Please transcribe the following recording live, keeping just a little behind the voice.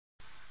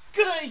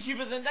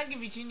YouTubers, and thank you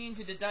for tuning in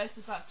to today's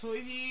toy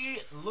review.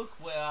 Look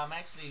where I'm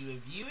actually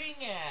reviewing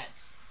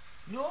at.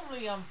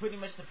 Normally I'm pretty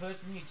much the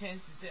person who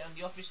tends to sit on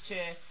the office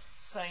chair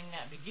saying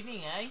that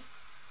beginning,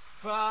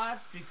 but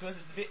because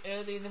it's a bit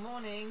early in the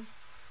morning,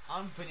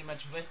 I'm pretty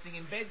much resting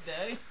in bed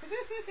though.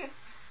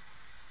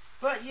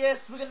 But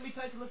yes, we're going to be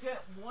taking a look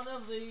at one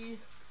of these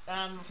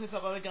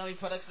flip-flop origami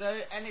products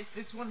though, and it's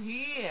this one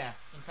here.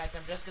 In fact,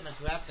 I'm just going to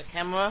grab the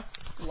camera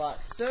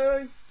like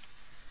so.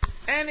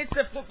 And it's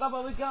a flip-flop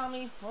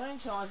origami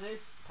franchises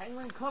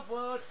Penguin Club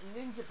World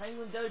Ninja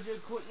Penguin Dojo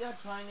Courtyard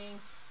Training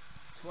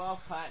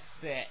 12-pack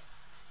set.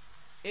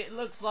 It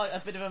looks like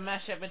a bit of a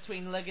mashup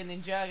between Lego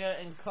Ninjago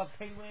and Club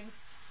Penguin,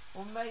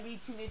 or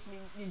maybe Teenage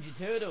Ninja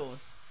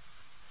Turtles.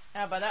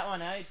 How about that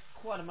one, It's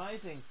quite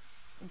amazing.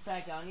 In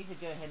fact, I need to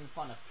go ahead and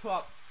find a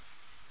prop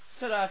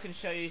so that I can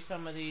show you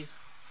some of these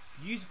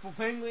beautiful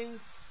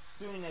penguins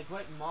doing their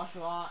great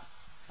martial arts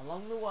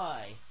along the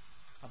way.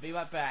 I'll be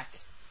right back.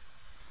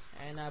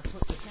 And I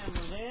put the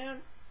camera down.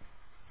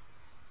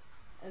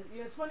 And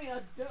yeah, it's funny, I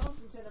don't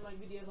often tend to make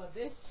videos like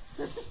this.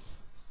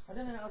 I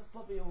don't know how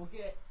sloppy it will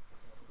get,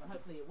 but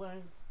hopefully it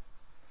won't.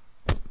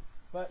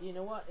 But you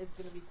know what? It's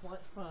going to be quite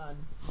fun.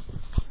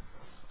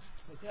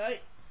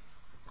 Okay.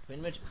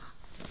 Pretty much.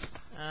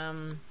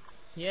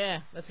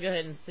 Yeah, let's go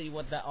ahead and see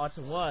what that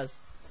item was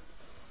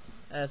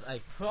as a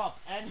prop.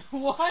 And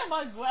why am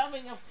I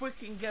grabbing a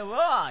freaking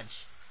garage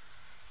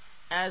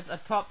as a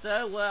prop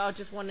though? Well, I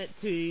just wanted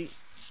to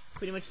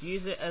pretty much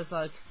use it as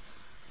like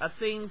a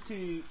thing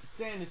to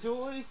stand the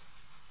toys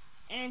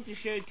and to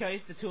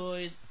showcase the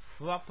toys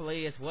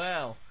properly as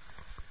well,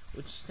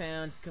 which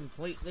sounds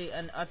completely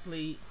and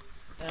utterly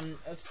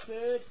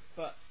absurd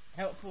but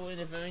helpful in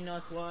a very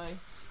nice way.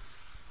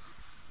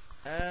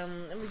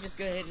 Let me just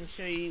go ahead and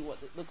show you what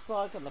it looks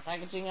like on the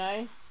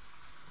packaging,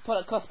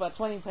 Product costs about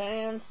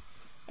 £20.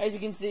 As you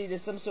can see,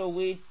 there's some sort of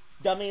weird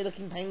dummy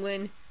looking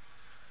penguin.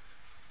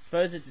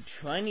 Suppose it's a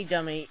trainee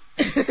dummy.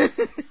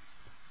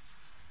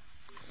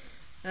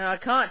 Now I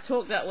can't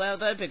talk that well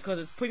though because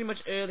it's pretty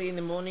much early in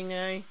the morning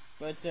now.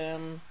 But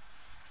yeah,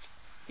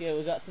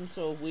 we've got some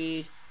sort of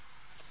weird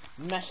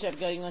mashup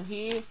going on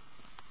here,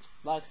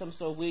 like some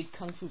sort of weird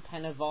Kung Fu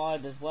Panda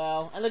vibe as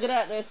well. And look at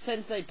that, there's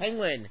Sensei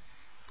Penguin.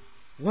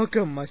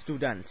 Welcome, my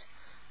student.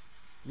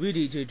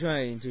 Ready to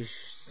train to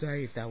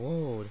save the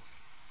world,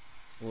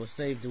 or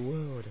save the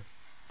world.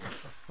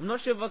 I'm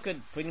not sure if I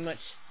could pretty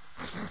much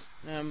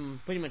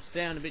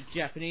sound a bit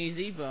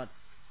Japanesey, but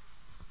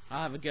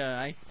I'll have a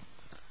go,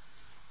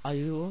 Are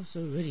you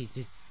also ready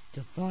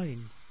to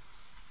find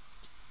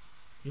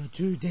your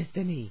true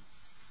destiny?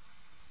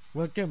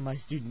 Welcome, my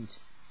students.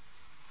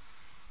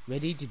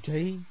 Ready to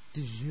train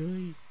to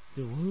save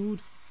the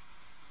world?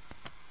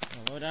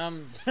 Oh,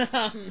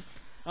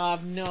 I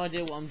have no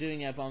idea what I'm doing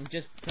yet, but I'm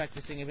just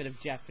practicing a bit of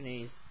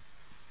Japanese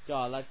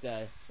dialect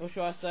though. Or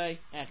should I say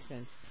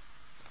accent?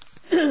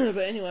 But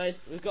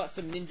anyways, we've got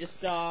some ninja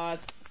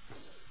stars.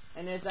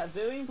 And there's that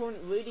very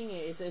important reading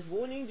here. It says,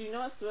 warning, do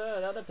not throw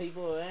at other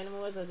people or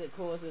animals as it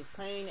causes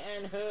pain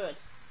and hurt.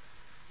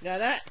 Now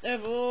that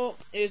overall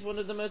is one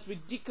of the most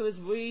ridiculous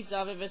reads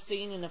I've ever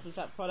seen in a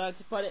flip-flop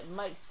product, but it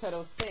makes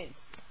total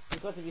sense.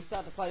 Because if you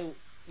start to play,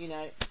 you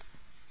know,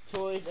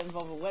 toys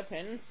involving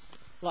weapons,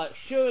 like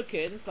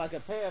shurikens, like a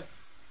pair of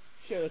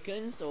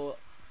shurikens, or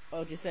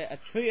I'll just say a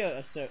trio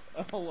of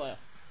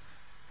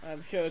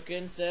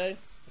shurikens, so,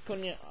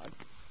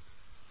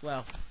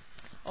 well,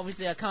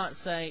 obviously I can't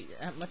say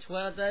that much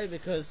well though,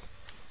 because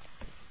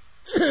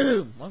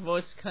my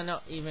voice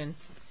cannot even,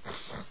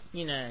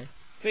 you know,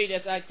 be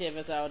as active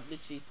as I would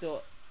literally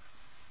thought,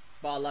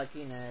 by like,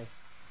 you know,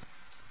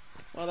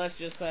 well, let's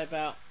just say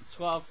about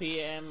 12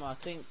 PM, I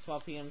think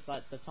 12 PM is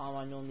like the time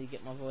I normally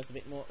get my voice a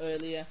bit more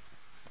earlier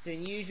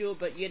than usual,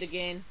 but yet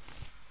again,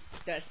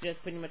 that's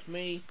just pretty much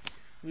me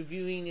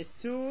reviewing this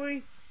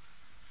toy.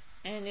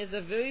 And there's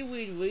a very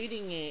weird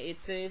reading here. It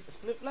says,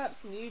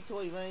 Flip-Flop's new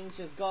toy range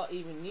has got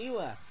even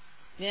newer.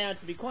 Now,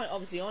 to be quite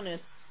obviously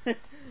honest, it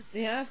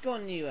has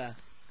gone newer.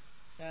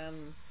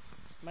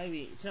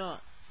 Maybe it's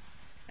not.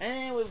 And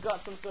then we've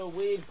got some sort of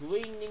weird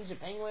green ninja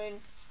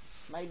penguin.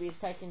 Maybe it's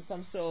taken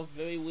some sort of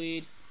very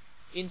weird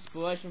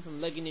inspiration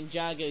from Lego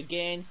Ninjago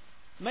again.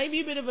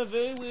 Maybe a bit of a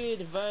very weird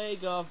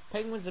vague of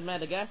Penguins of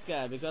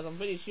Madagascar, because I'm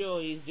pretty sure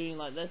he's doing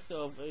like this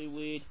sort of very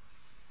weird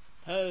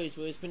pose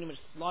where he's pretty much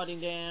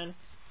sliding down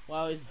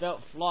while his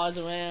belt flies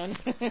around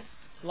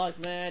like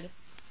mad.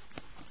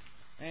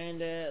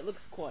 And it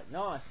looks quite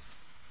nice.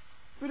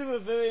 Bit of a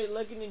very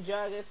Lego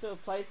Ninjago sort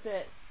of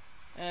playset.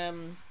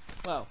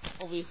 Well,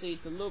 obviously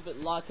it's a little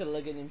bit like a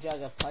Lego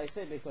Ninjago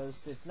playset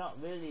because it's not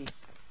really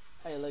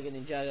a Lego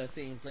Ninjago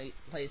themed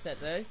playset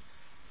though.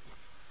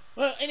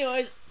 Well,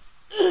 anyways,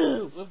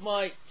 with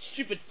my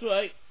stupid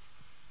throat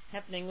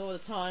happening all the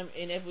time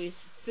in every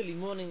silly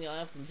morning that I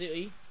often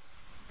do,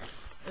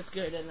 let's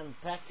go ahead and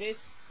unpack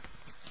this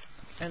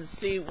and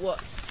see what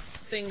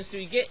things do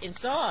we get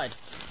inside.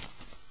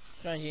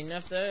 Strangely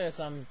enough though, as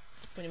I'm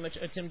pretty much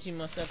attempting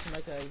myself to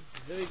make a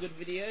very good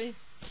video.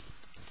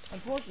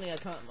 Unfortunately I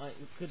can't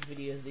make good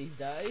videos these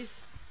days.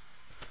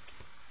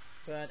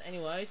 But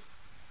anyways,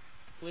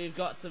 we've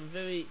got some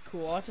very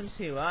cool items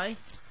here, eh?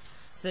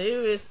 So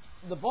here is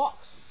the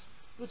box,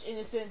 which in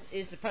a sense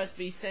is supposed to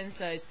be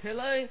Sensei's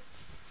pillow.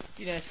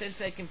 You know,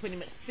 Sensei can pretty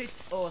much sit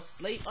or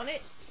sleep on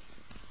it,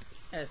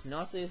 as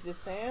nicely as this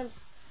sounds.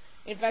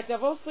 In fact,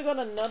 I've also got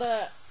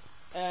another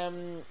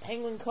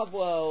Penguin Club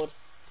World,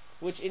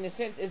 which in a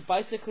sense is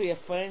basically a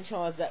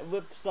franchise that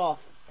rips off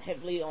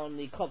heavily on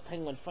the Club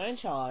Penguin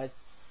franchise.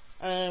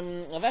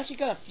 I've actually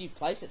got a few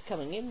playsets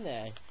coming in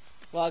there.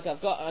 Like,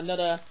 I've got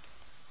another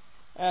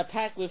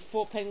pack with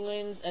 4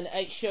 penguins and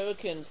 8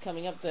 shurikens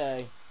coming up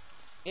there.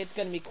 It's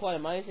going to be quite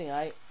amazing,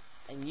 eh?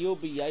 And you'll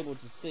be able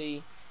to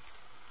see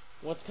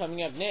what's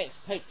coming up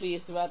next, hopefully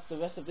throughout the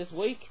rest of this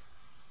week.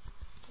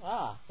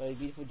 Ah, very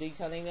beautiful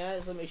detailing there.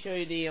 So let me show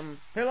you the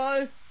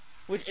pillow,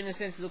 which in a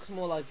sense looks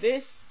more like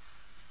this,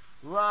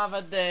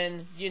 rather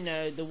than, you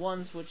know, the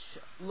ones which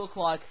look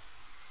like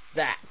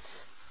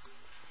that.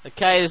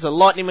 Okay, there's a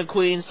Lightning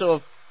McQueen sort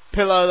of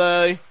pillow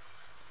though,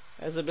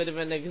 as a bit of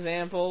an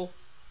example.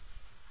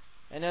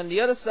 And on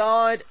the other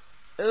side,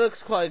 it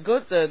looks quite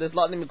good though. There's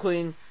Lightning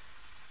McQueen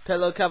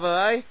pillow cover,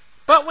 eh?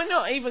 But we're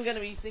not even going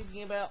to be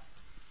thinking about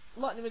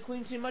Lightning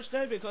McQueen too much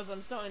though, because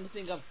I'm starting to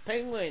think of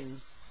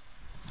penguins.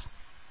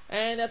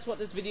 And that's what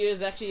this video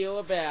is actually all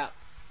about.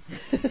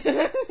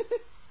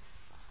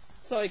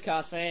 Sorry,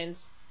 Cars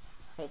fans.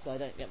 Hopefully I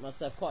don't get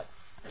myself quite,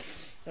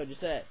 how'd you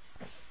say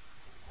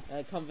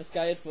it,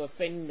 confiscated for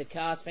offending the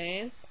Cars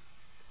fans.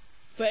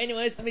 But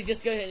anyways, let me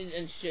just go ahead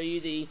and show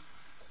you the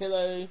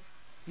pillow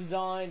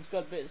design. It's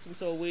got a bit, some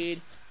sort of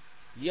weird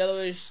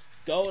yellowish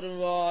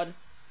goldenrod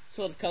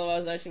sort of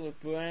colorization with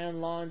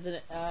brown lines in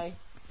it, eh?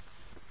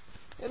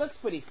 It looks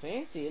pretty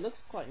fancy. It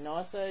looks quite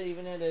nice though,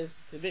 even though there's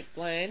a bit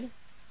bland.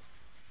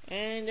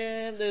 And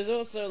there's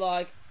also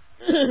like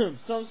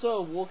some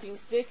sort of walking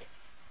stick,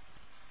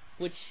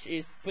 which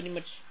is pretty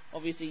much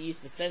obviously used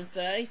for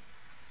Sensei.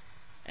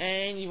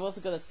 And you've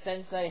also got a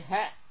Sensei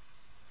hat.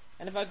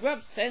 And if I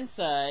grab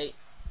Sensei,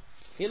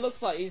 he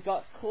looks like he's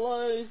got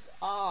closed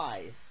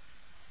eyes,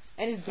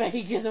 and his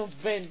beak is all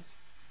bent.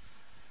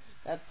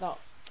 That's not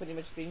pretty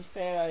much being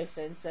fair, oh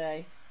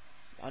Sensei.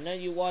 I know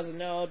you wise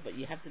and old, but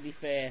you have to be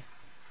fair,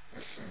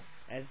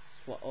 as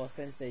what all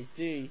senseis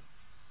do.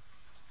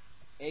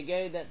 There you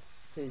go,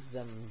 that's his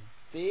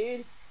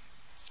beard,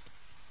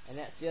 and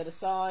that's the other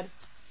side.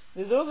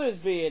 There's also his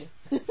beard.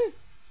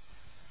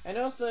 And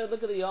also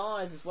look at the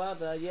eyes as well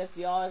though. Yes,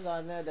 the eyes,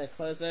 I know they're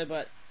closer,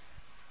 but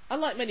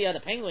unlike many other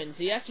penguins,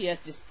 he actually has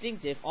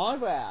distinctive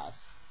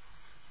eyebrows.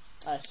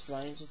 As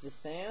strange as this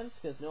sounds,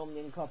 because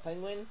normally in Club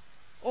Penguin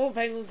or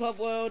Penguin Club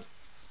World,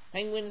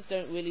 penguins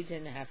don't really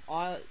tend to have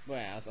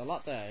eyebrows a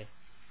lot though.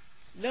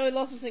 No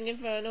licensing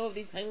info on all of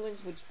these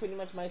penguins, which pretty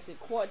much makes it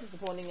quite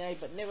disappointing, eh?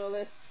 But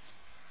nevertheless,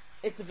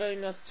 it's a very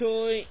nice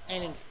toy,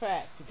 and in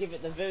fact, to give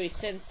it the very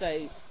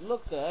Sensei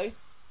look though,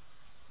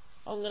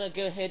 I'm gonna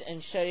go ahead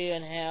and show you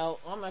on how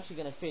I'm actually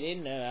gonna fit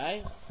in there,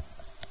 eh?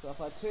 So if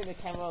I turn the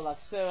camera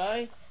like so,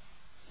 eh?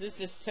 So this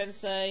is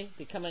Sensei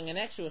becoming an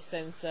actual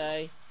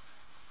Sensei.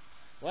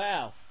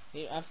 Wow,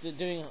 after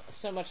doing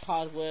so much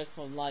hard work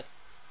from like,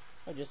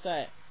 how'd you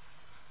say it,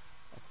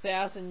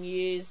 1,000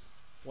 years.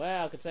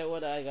 Wow, I could tell you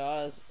what,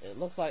 guys, it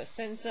looks like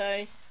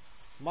Sensei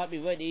might be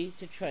ready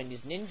to train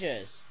his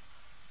ninjas.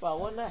 But I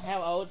wonder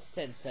how old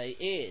Sensei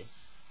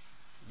is.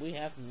 We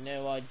have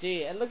no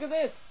idea. And look at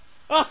this!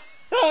 Oh,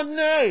 oh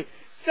no!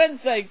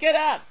 Sensei, get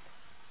up!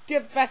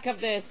 Get back up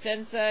there,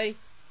 Sensei!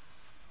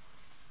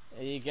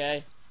 There you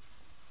go.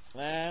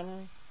 I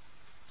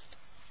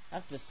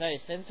have to say,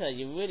 Sensei,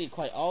 you're really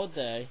quite old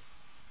though.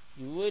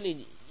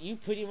 You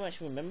pretty much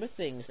remember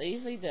things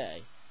easily though.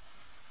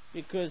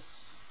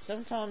 Because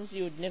sometimes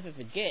you would never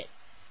forget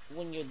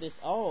when you're this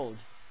old.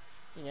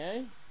 You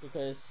know?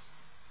 Because,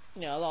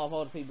 you know, a lot of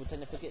older people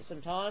tend to forget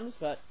sometimes,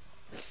 but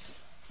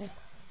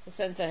the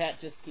Sensei hat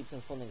just keeps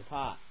on falling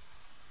apart.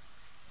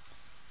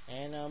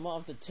 And I might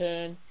have to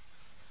turn.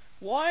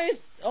 Why in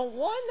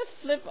the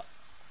flip?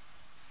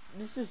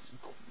 This is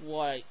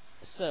quite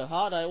so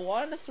hard, eh?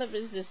 Why in the flip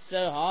is this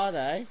so hard,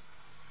 eh?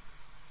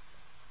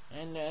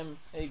 And there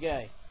you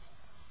go.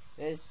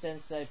 There's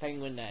Sensei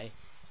Penguin, eh?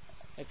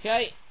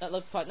 Okay, that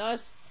looks quite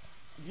nice.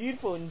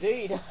 Beautiful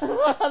indeed.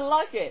 I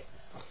like it.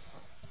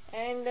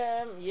 And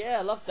yeah,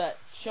 I love that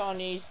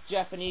Chinese,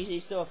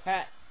 Japanese sort of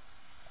hat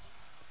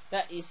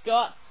that he's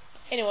got.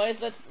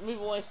 Anyways, let's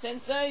move away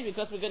Sensei,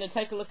 because we're going to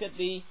take a look at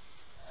the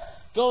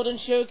golden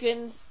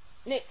shurikens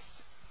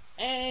next.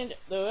 And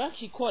they're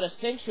actually quite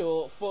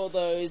essential for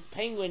those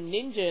penguin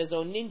ninjas,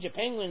 or ninja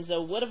penguins,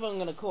 or whatever I'm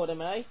going to call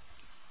them, eh?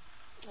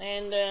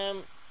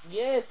 And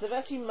yes, I've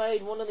actually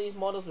made one of these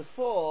models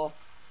before,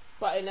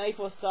 but in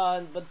A4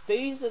 style, but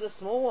these are the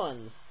small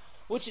ones,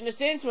 which in a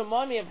sense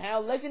remind me of how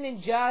Lego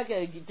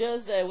Ninjago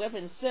does their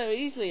weapons so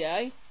easily,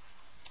 eh?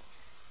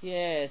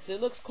 Yes, it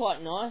looks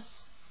quite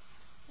nice.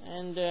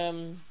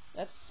 And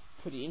that's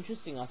pretty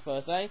interesting, I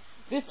suppose, eh?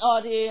 This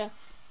idea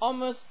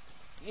almost,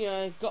 you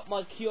know, got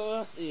my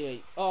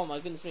curiosity. Oh my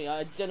goodness me,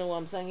 I don't know what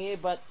I'm saying here,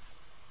 but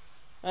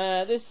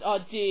this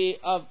idea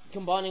of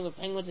combining with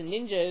penguins and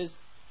ninjas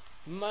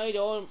made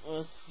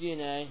almost, you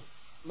know,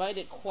 made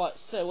it quite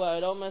so well.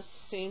 It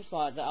almost seems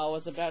like that I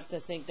was about to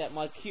think that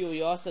my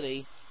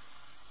curiosity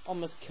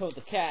almost killed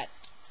the cat.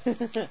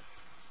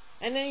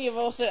 And then you've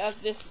also has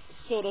this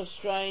sort of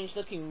strange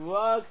looking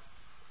rug,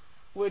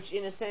 which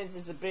in a sense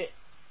is a bit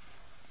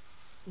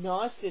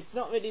nice. It's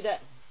not really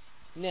that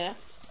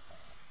naffed.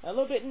 A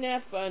little bit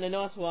naffed, but in a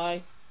nice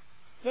way.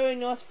 Very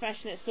nice,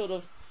 fashionate sort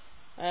of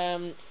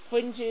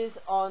fringes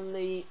on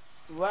the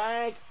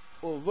rag,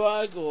 or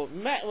rug, or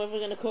mat, whatever we're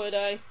going to call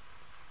it,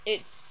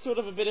 It's sort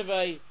of a bit of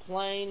a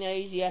plain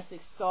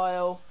Asiatic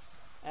style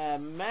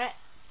mat,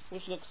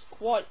 which looks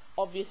quite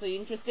obviously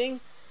interesting.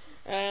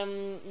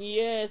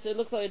 Yes, it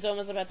looks like it's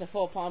almost about to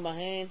fall upon my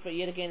hands, but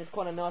yet again it's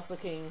quite a nice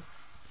looking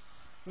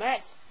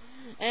mat.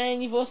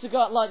 And you've also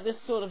got like this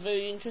sort of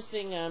very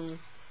interesting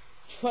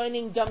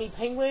training dummy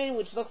penguin,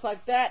 which looks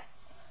like that.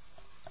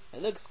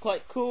 It looks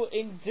quite cool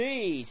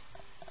indeed.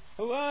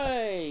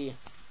 Hooray!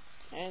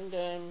 And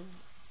I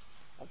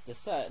have to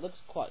say, it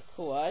looks quite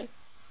cool, I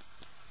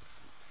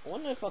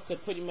wonder if I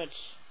could pretty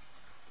much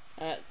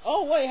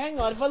oh wait, hang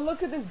on, if I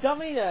look at this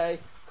dummy though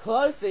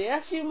closely, it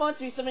actually reminds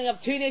me of something of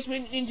Teenage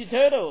Mutant Ninja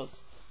Turtles,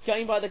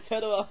 going by the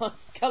turtle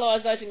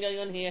colorization going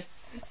on here.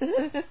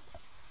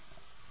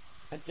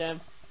 But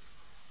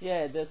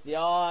yeah, there's the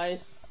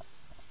eyes.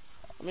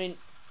 I mean,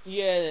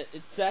 yeah,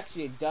 it's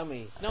actually a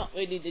dummy. It's not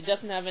really, it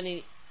doesn't have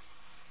any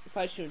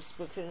facial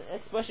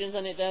expressions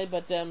on it though,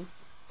 but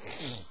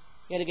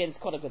yet again it's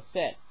quite a good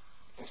set.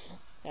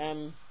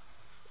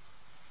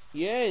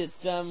 Yeah,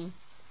 it's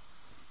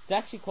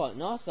actually quite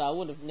nice. I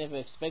would have never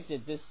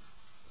expected this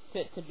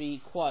set to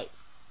be quite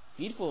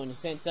beautiful in a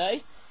sense,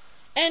 And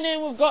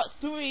then we've got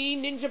 3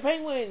 Ninja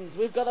Penguins.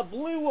 We've got a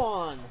blue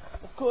one,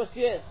 of course,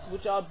 yes,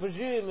 which I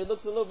presume it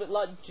looks a little bit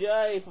like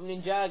Jay from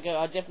Ninjago.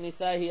 I'd definitely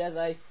say he has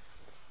a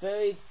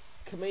very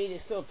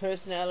comedic sort of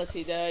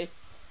personality though,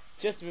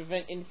 just to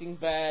prevent anything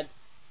bad.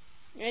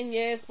 And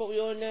yes, what we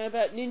all know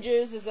about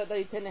ninjas is that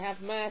they tend to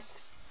have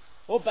masks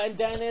or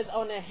bandanas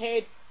on their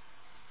head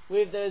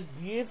with those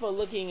beautiful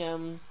looking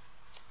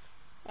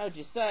how would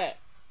you say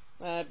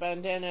it?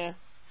 Bandana,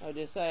 how would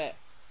you say it?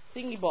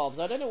 Thingy bobs.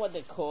 I don't know what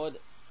they're called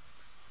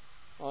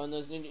on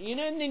those ninjas. You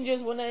know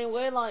ninjas when they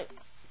wear like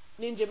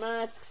ninja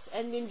masks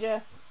and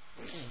ninja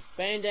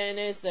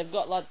bandanas, they've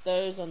got like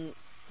those on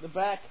the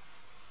back.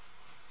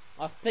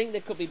 I think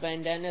they could be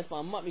bandanas, but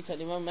I might be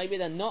totally wrong. Maybe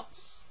they're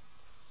knots,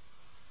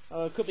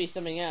 or it could be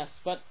something else.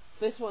 But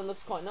this one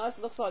looks quite nice.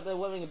 It looks like they're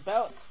wearing a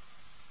belt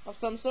of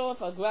some sort.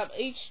 If I grab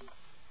each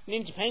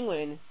Ninja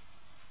Penguin,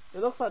 it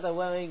looks like they're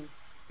wearing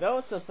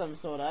belts of some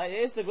sort,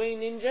 Here's the Green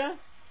Ninja.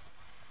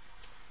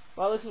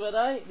 By the looks of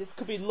it, this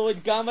could be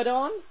Lloyd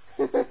Garmadon.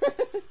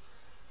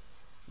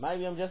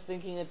 Maybe I'm just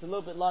thinking it's a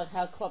little bit like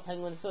how Club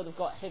Penguin sort of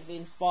got heavily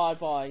inspired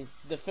by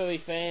the furry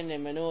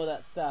fandom and all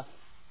that stuff.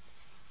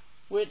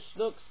 Which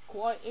looks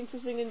quite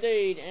interesting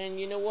indeed, and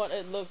you know what,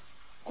 it looks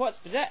quite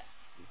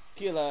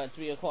spectacular, to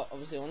be quite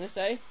obviously honest,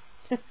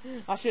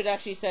 I should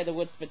actually say the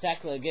word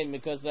spectacular again,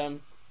 because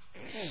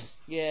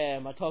yeah,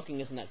 my talking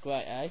isn't that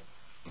great,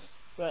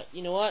 But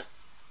you know what,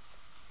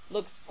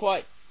 looks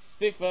quite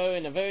spiffo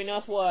in a very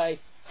nice way.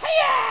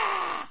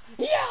 Hiya!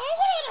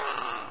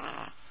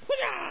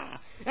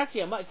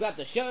 Actually, I might grab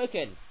the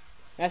shuriken,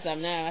 as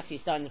I'm now actually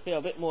starting to feel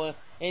a bit more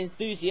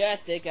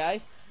enthusiastic,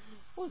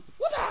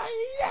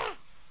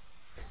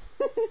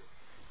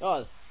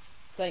 Oh,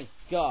 thank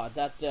God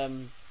that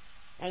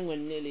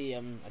penguin nearly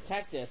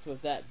attacked us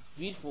with that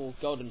beautiful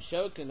golden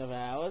shuriken of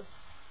ours.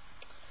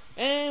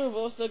 And we've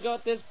also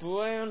got this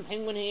brown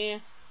penguin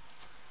here,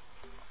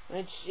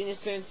 which in a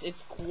sense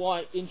it's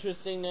quite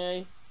interesting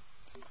now,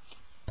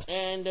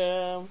 and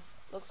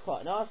looks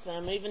quite nice.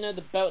 Even though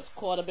the belt's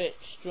quite a bit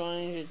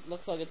strange, it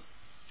looks like it's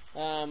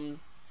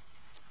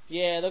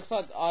yeah, it looks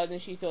like I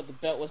initially thought the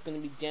belt was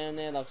going to be down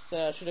there like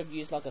so. I should have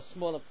used like a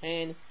smaller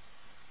pen.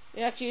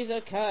 It actually is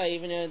okay,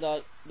 even though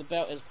like the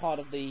belt is part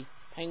of the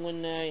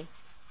penguin now,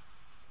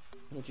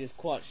 which is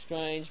quite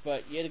strange,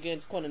 but yet again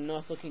it's quite a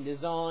nice looking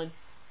design.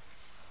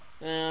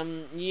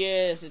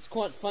 Yes, it's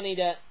quite funny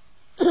that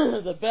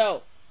the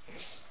belt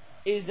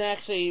is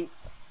actually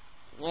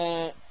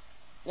how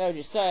would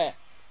you say it,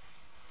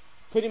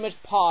 pretty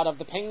much part of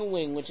the penguin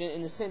wing, which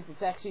in a sense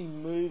it's actually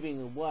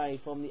moving away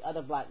from the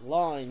other black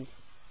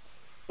lines.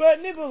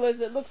 But nevertheless,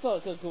 it looks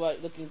like a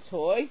great looking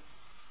toy.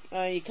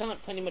 You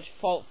can't pretty much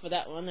fault for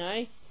that one,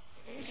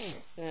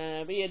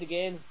 but yet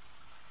again,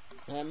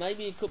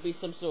 maybe it could be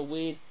some sort of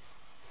weird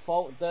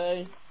fault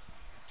though.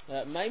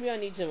 Maybe I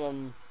need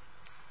to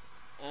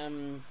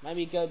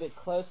maybe go a bit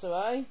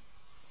closer,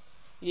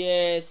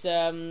 Yes,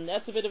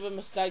 that's a bit of a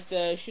mistake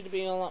though. Should have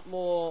been a lot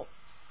more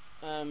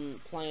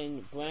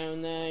plain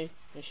brown though.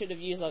 I should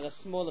have used like a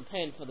smaller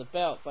pen for the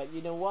belt, but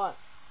you know what?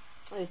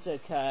 It's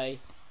okay.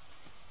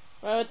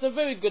 Well, it's a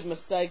very good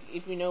mistake,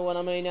 if you know what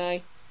I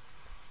mean,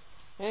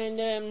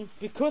 And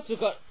because we've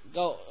got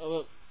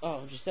gold,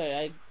 just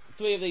say,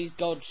 3 of these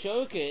gold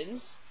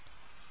shurikens,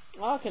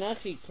 I can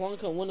actually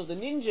plonk on one of the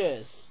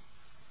ninjas.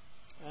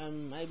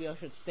 Maybe I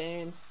should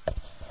stand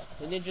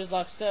the ninjas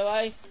like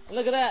so,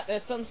 Look at that.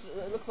 There's some.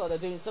 It looks like they're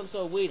doing some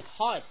sort of weird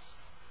heist.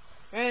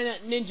 And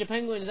Ninja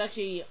Penguin has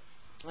actually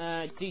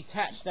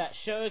detached that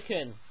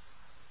shuriken.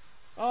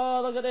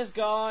 Oh, look at this,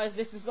 guys.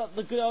 This is like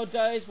the good old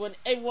days when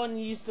everyone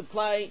used to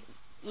play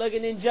Lego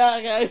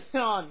Ninjago.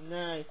 Oh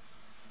no.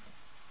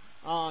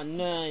 Oh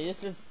no,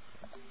 this is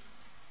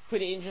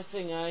pretty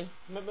interesting, eh?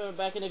 Remember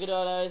back in the good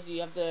old days,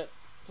 you have to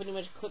pretty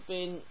much clip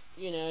in,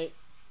 you know,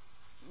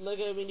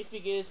 Lego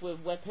minifigures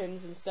with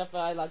weapons and stuff,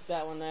 eh? Like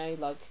that one, eh?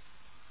 Like,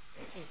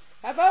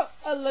 how about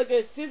a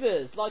Lego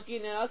scissors? Like,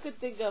 you know, I could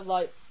think of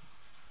like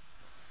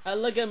a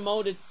Lego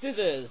molded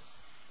scissors.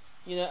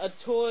 You know, a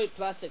toy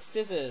plastic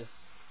scissors.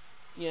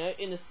 You know,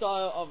 in the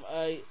style of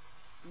a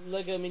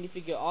Lego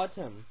minifigure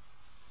item.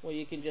 Where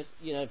you can just,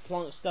 you know,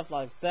 plonk stuff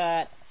like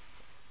that.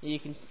 You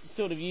can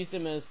sort of use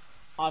them as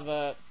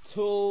either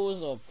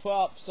tools or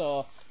props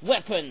or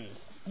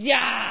weapons.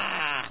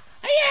 Yeah!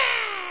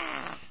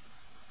 Yeah!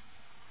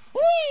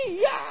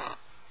 Whee! Yeah!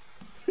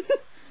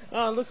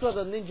 Oh, it looks like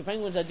the Ninja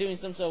Penguins are doing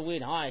some sort of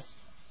weird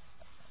heist.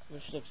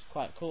 Which looks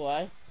quite cool,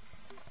 eh?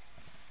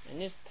 And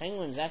this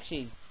penguin's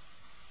actually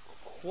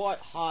quite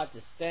hard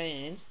to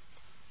stand.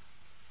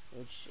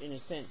 Which, in a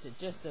sense, it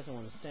just doesn't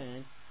want to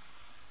stand.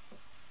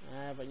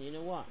 But you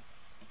know what?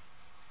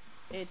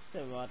 It's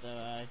alright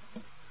though,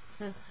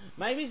 eh?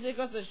 Maybe it's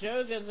because the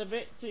shuriken's a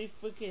bit too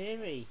freaking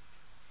heavy.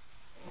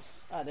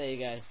 Oh, there you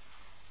go.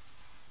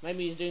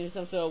 Maybe he's doing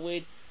some sort of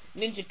weird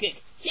ninja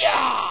kick.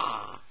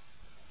 Yeah!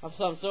 Of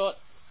some sort.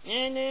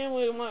 And then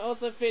we might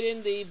also fit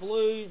in the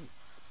blue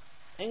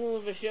penguin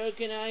with a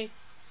shuriken, eh?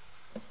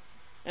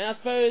 And I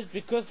suppose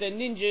because they're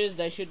ninjas,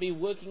 they should be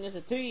working as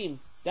a team.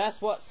 That's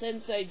what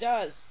Sensei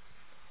does.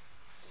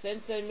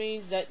 Sensei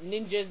means that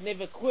ninjas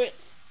never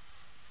quit.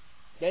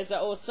 There's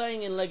that old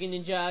saying in Lego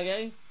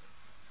Ninjago.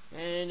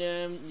 And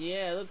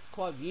yeah, it looks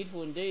quite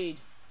beautiful indeed.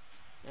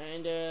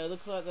 And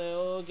looks like they're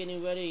all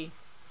getting ready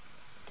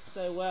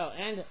so well.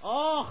 And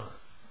oh,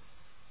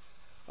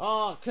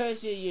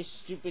 curse you, you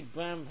stupid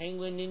brown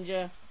penguin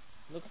ninja!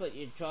 Looks like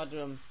you tried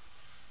to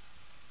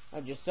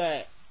how'd you say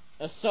it?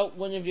 Assault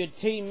one of your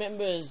team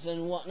members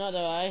and whatnot,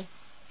 eh?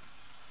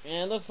 And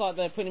it looks like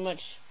they're pretty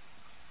much,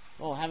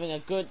 well, having a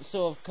good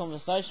sort of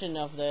conversation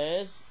of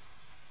theirs,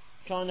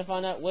 trying to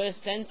find out where's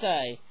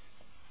Sensei.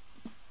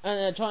 And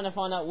they're trying to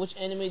find out which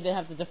enemy they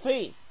have to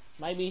defeat.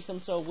 Maybe some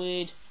sort of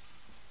weird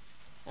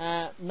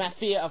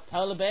mafia of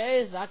polar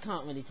bears. I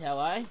can't really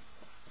tell, eh?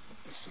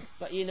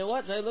 But you know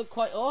what? They look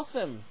quite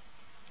awesome.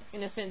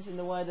 In a sense, in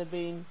the way they've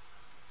been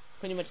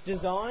pretty much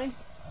designed.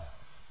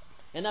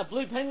 And that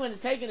blue penguin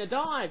is taking a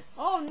dive.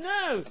 Oh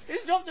no!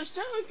 He's dropped the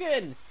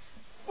shuriken!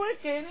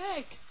 Freaking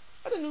heck!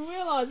 I didn't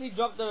realise he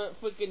dropped the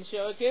freaking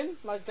shuriken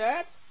like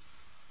that.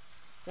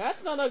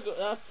 That's not a good.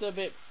 That's a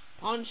bit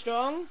punch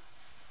strong.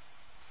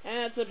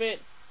 And it's a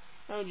bit,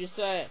 how would you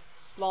say it,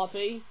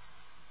 sloppy.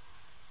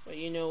 But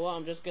you know what,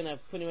 I'm just gonna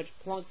pretty much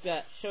plonk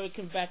that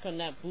shuriken back on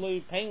that blue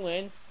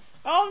penguin.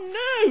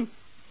 Oh no!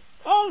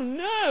 Oh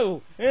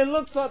no! It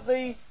looks like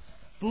the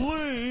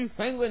blue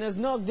penguin has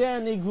knocked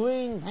down the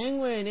green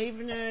penguin,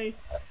 even though...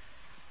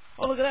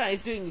 Oh, look at that,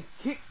 he's doing his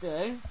kick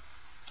there.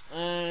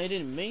 He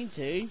didn't mean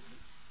to.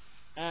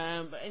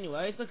 But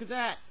anyways, look at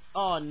that.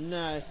 Oh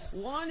no.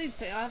 Why these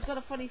people? I've got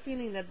a funny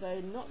feeling that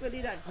they're not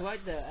really that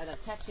great at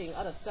attaching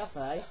other stuff,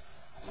 eh?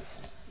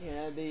 You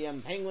know,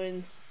 the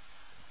penguins,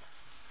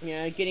 you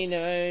know, getting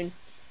their own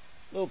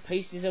little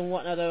pieces and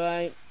whatnot,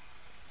 eh?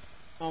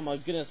 Oh my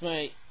goodness,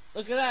 mate.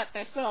 Look at that.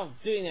 They're sort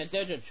of doing a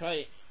dojo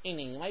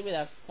training. Maybe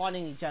they're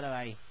fighting each other,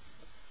 eh?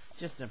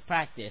 Just to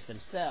practice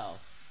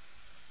themselves,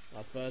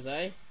 I suppose,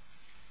 eh?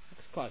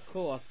 Looks quite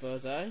cool, I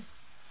suppose, eh?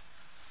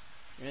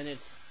 And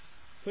it's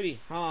pretty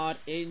hard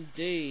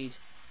indeed.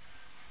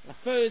 I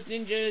suppose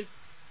ninjas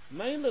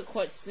may look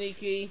quite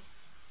sneaky,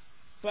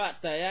 but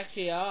they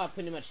actually are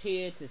pretty much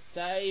here to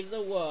save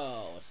the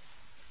world.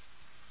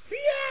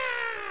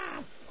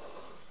 Yeah!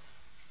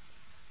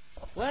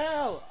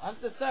 Well, I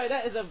have to say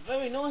that is a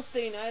very nice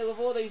scene, eh, with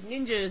all these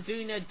ninjas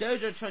doing their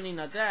dojo training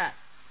like that.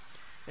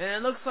 And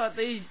it looks like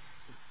these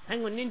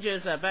penguin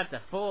ninjas are about to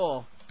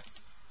fall.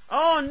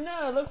 Oh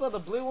no, it looks like the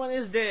blue one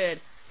is dead.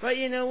 But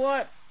you know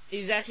what?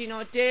 He's actually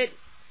not dead,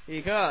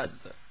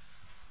 because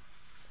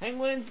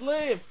penguins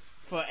live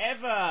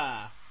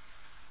forever.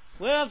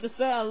 Well, I have to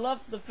say, I love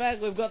the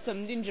fact we've got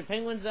some ninja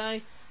penguins, eh?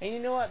 And you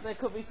know what? There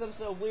could be some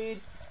sort of weird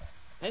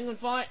penguin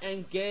fight,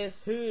 and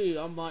guess who?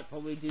 I might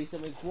probably do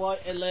something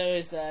quite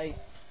hilarious, eh?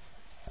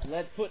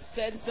 Let's put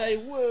Sensei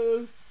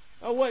Wu.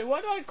 Oh wait,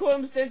 why do I call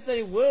him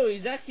Sensei Wu?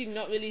 He's actually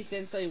not really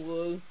Sensei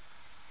Wu.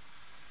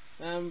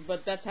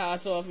 But that's how I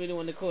sort of really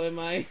want to call him,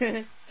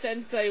 eh?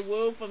 Sensei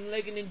Wu from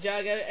Lego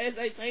Ninjago as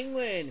a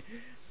penguin.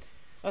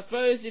 I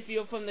suppose if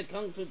you're from the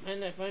Kung Fu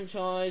Panda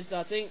franchise,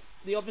 I think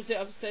the opposite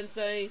of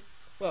Sensei,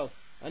 well,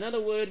 another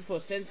word for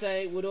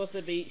Sensei would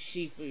also be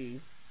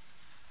Shifu.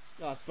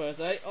 I suppose,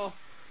 eh? Oh,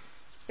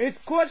 it's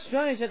quite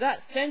strange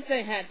that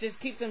Sensei hat just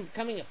keeps them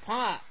coming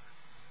apart.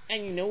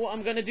 And you know what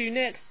I'm going to do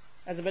next?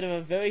 As a bit of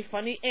a very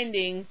funny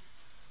ending.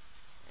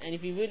 And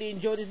if you really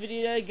enjoyed this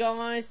video,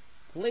 guys,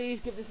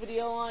 please give this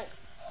video a like,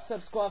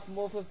 subscribe for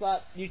more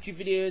flip-flop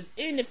YouTube videos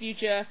in the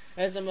future,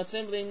 as I'm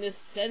assembling this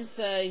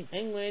Sensei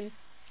Penguin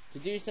to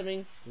do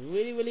something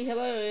really, really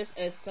hilarious,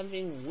 as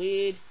something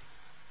weird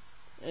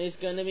is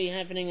going to be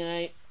happening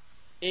in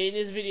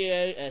this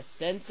video, as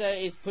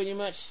Sensei is pretty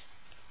much,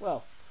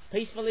 well,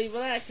 peacefully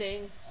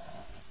relaxing.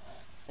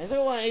 As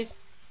always,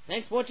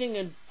 thanks for watching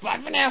and bye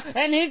for now.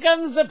 And here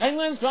comes the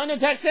penguins trying to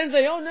attack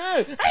Sensei. Oh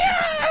no!